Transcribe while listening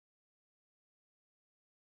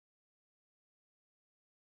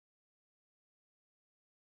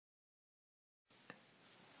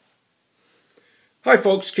Hi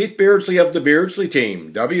folks, Keith Beardsley of the Beardsley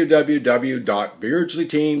Team,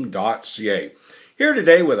 www.beardsleyteam.ca. Here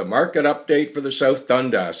today with a market update for the South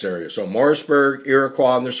Dundas area, so Morrisburg,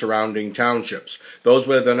 Iroquois, and the surrounding townships. Those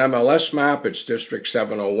with an MLS map, it's District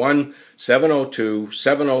 701, 702,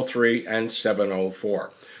 703, and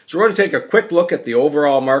 704. So we're going to take a quick look at the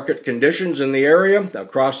overall market conditions in the area,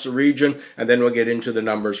 across the region, and then we'll get into the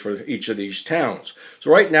numbers for each of these towns.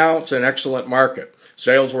 So right now, it's an excellent market.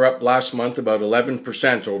 Sales were up last month about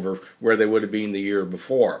 11% over where they would have been the year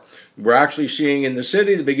before. We're actually seeing in the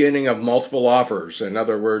city the beginning of multiple offers. In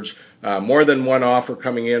other words, more than one offer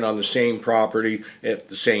coming in on the same property at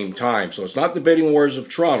the same time. So it's not the bidding wars of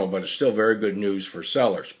Toronto, but it's still very good news for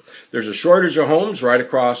sellers. There's a shortage of homes right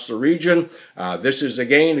across the region. This is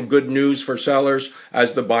again good news for sellers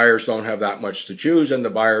as the buyers don't have that much to choose and the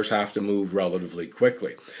buyers have to move relatively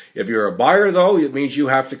quickly. If you're a buyer though, it means you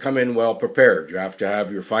have to come in well prepared. You have to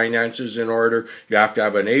have your finances in order. You have to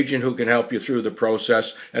have an agent who can help you through the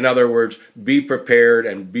process. In other words, be prepared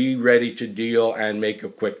and be ready to deal and make a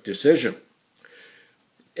quick decision.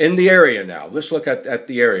 In the area now, let's look at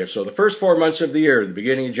the area. So the first 4 months of the year, the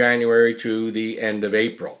beginning of January to the end of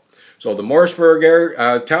April. So the Morrisburg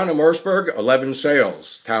area, town of Morrisburg, 11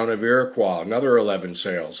 sales. Town of Iroquois, another 11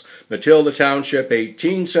 sales. Matilda Township,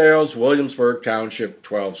 18 sales. Williamsburg Township,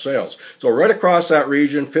 12 sales. So right across that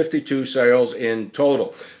region, 52 sales in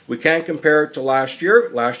total. We can't compare it to last year.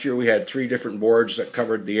 Last year we had 3 different boards that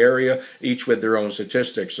covered the area, each with their own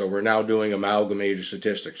statistics. So we're now doing amalgamated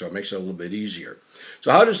statistics, so it makes it a little bit easier.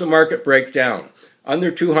 So how does the market break down?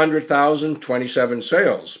 Under 200,000, 27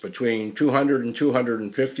 sales. Between 200 and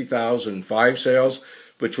 250,000, 5 sales.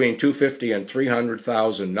 Between 250 and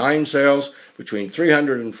 300,000, 9 sales. Between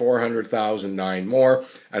 300 and 400,000, 9 more.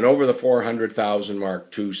 And over the 400,000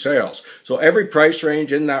 mark, 2 sales. So every price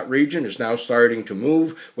range in that region is now starting to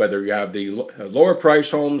move, whether you have the lower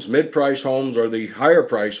price homes, mid-price homes, or the higher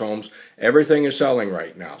price homes. Everything is selling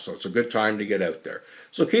right now, so it's a good time to get out there.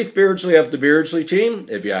 So Keith Beardsley of the Beardsley Team,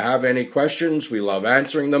 if you have any questions, we love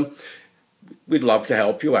answering them. We'd love to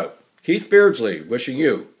help you out. Keith Beardsley, wishing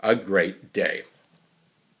you a great day.